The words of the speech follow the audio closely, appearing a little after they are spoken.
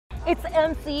It's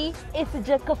MC, it's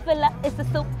Kafela, it's a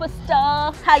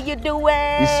superstar. How you doing?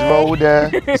 It's Rhoda,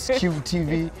 it's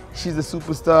QTV, she's a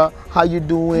superstar. How you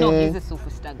doing? No, he's a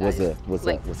superstar, guys. What's up? What's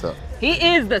up? What's up? He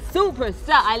is the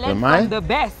superstar. I learned from the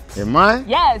best. Am I?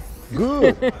 Yes.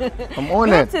 Good. I'm on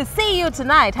Good it. to see you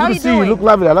tonight. How Good you to see doing? you. Look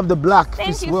lovely. I love the black.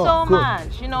 Thank you so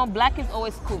much. You know, black is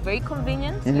always cool. Very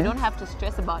convenient. You don't have to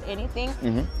stress about anything.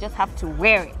 Just have to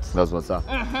wear it. That's what's up.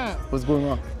 What's going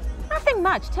on? Nothing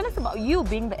much. Tell us about you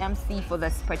being the MC for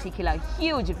this particular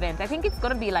huge event. I think it's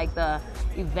going to be like the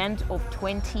event of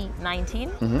 2019.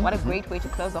 What a great way to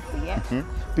close off the year.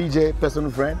 PJ,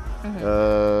 personal friend,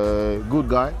 good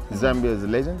guy. Zambia is a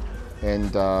legend.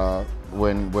 And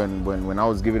when I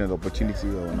was given an opportunity,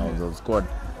 or when I was on squad,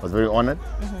 I was very honored.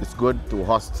 It's good to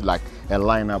host like a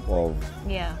lineup of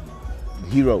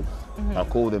heroes. I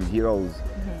call them heroes,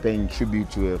 paying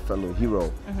tribute to a fellow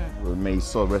hero. May his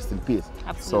soul rest in peace.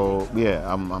 Absolutely. So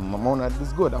yeah, I'm honored.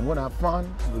 It's good. I'm gonna have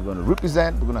fun. We're gonna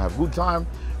represent. We're gonna have good time.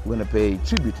 We're gonna pay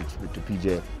tribute to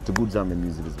PJ, to good Zambian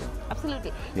music as well.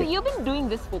 Absolutely. So you've been doing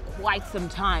this for quite some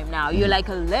time now. You're like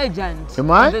a legend in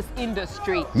this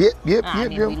industry. Yep.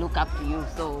 We look up to you.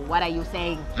 So what are you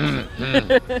saying?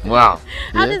 Wow.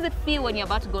 How does it feel when you're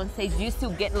about to go on stage? Do you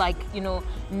still get like, you know,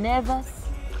 nervous?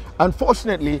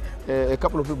 Unfortunately, a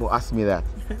couple of people ask me that.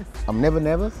 I'm never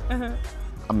nervous.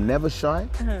 I'm never shy.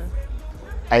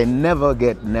 I never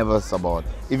get nervous about,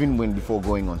 even when before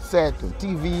going on set, on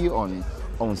TV,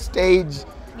 on stage.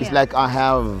 It's like I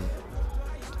have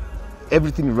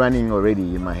everything running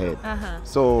already in my head.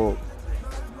 So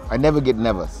I never get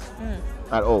nervous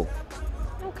at all.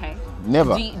 Okay.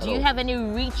 Never. Do you have any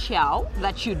reach out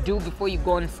that you do before you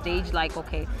go on stage? Like,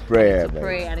 okay, prayer, I need to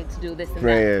pray, I need to do this and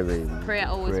prayer, that. Baby. Prayer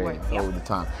always works. All the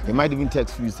time. It might even take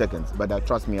a few seconds, but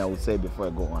trust me, I would say before I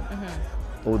go on.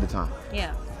 All the time.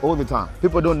 Yeah. All the time.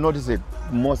 People don't notice it.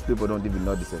 Most people don't even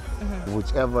notice it.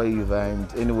 Whichever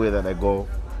event, anywhere that I go,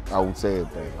 I would say it.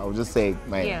 I would just say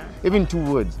it, even 2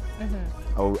 words.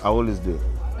 I always do it.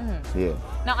 Yeah.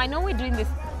 Now I know we're doing this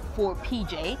for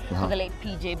PJ, for the late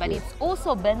PJ, but it's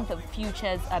also Ben the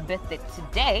Future's birthday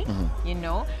today. You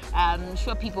know, I'm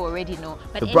sure people already know.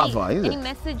 But any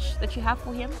message that you have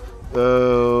for him?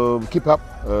 Keep up,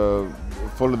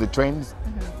 follow the trends,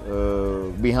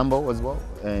 be humble as well,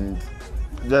 and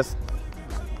just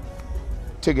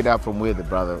take it out from where the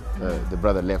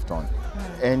brother left on.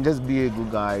 And just be a good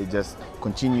guy, just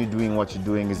continue doing what you're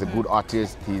doing. He's a good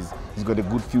artist, he's got a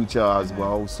good future as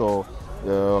well. So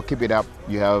keep it up.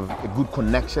 You have a good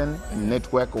connection,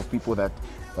 network of people that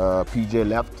PJ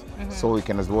left, so you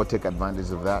can as well take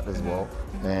advantage of that as well.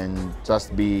 And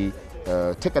just be,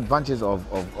 take advantage of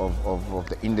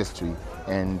the industry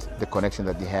and the connection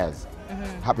that he has.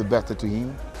 Happy birthday to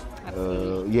him.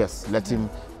 Yes, let him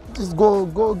just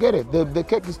go get it. The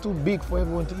cake is too big for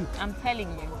everyone to eat. I'm telling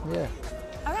you. Yeah.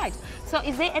 All right. So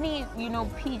is there any, you know,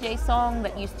 PJ song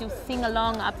that you still sing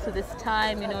along up to this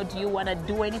time? You know, do you want to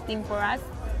do anything for us?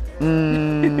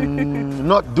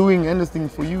 Not doing anything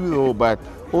for you though, but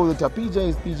all the time, PJ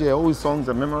is PJ. All his songs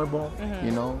are memorable.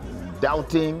 You know,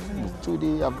 Doubting,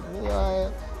 Trudy. I'm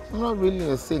not really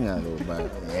a singer though, but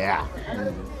yeah.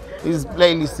 His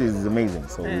playlist is amazing,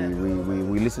 so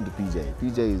we listen to PJ.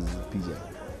 PJ is PJ.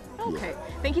 Okay. Yeah.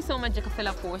 Thank you so much,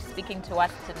 Kafela, for speaking to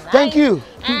us tonight. Thank you.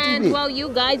 And well, you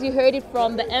guys, you heard it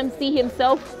from the MC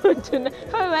himself tonight.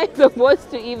 How am I supposed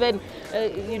to even,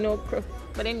 you know,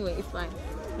 but anyway, it's fine.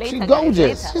 Later, She's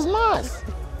gorgeous. Later. She's nice.